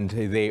 And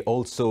they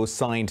also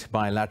signed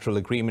bilateral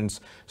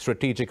agreements,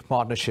 strategic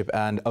partnership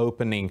and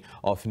opening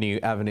of new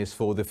avenues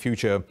for the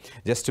future.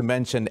 Just to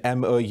mention,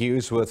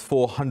 MOUs worth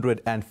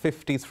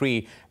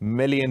 $453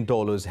 million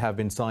have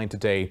been signed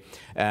today.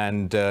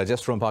 And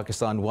just from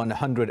Pakistan,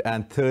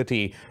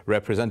 130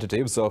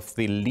 representatives of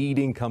the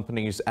leading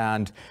companies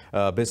and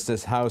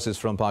business houses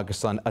from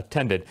Pakistan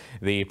attended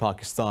the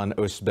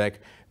Pakistan-Uzbek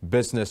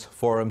Business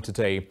Forum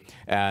today.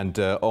 And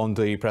on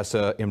the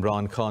presser,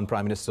 Imran Khan,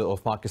 Prime Minister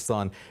of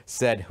Pakistan,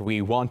 said,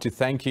 "We want to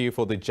thank you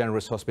for the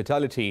generous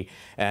hospitality."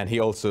 And he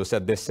also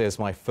said, "This is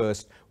my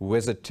first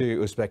visit to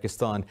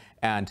Uzbekistan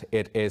and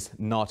it is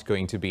not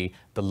going to be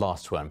the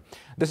last one."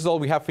 This is all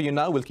we have for you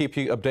now. We'll keep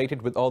you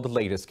updated with all the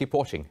latest. Keep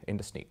watching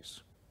Indus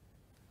News.